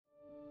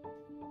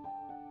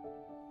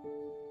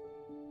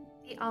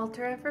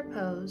Altar of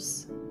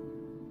Repose.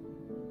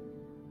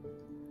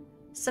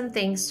 Some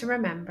things to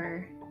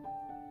remember.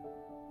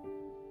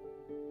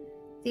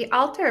 The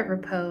Altar of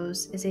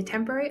Repose is a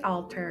temporary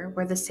altar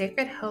where the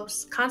sacred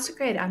hosts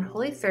consecrated on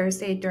Holy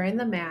Thursday during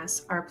the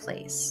Mass are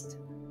placed.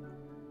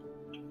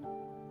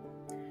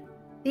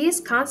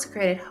 These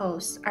consecrated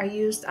hosts are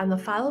used on the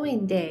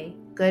following day,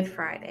 Good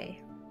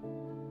Friday.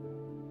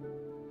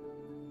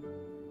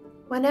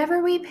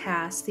 Whenever we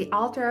pass the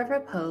Altar of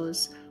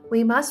Repose,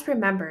 we must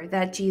remember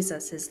that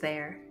Jesus is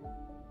there.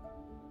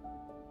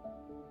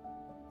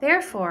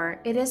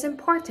 Therefore, it is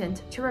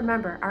important to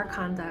remember our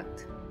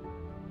conduct.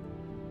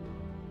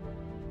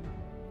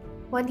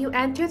 When you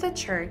enter the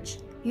church,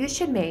 you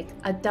should make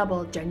a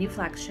double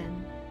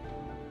genuflection.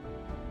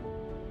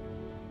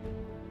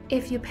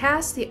 If you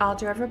pass the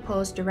Altar of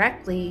Repose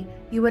directly,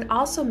 you would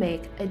also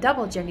make a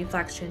double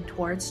genuflection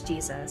towards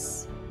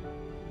Jesus.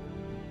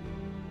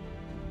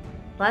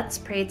 Let's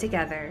pray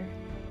together.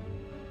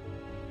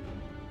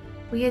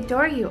 We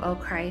adore you, O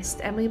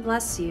Christ, and we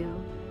bless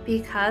you,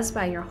 because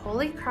by your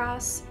holy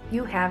cross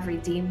you have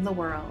redeemed the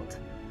world.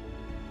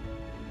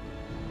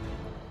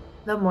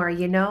 The more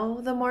you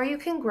know, the more you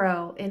can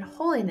grow in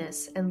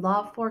holiness and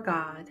love for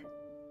God.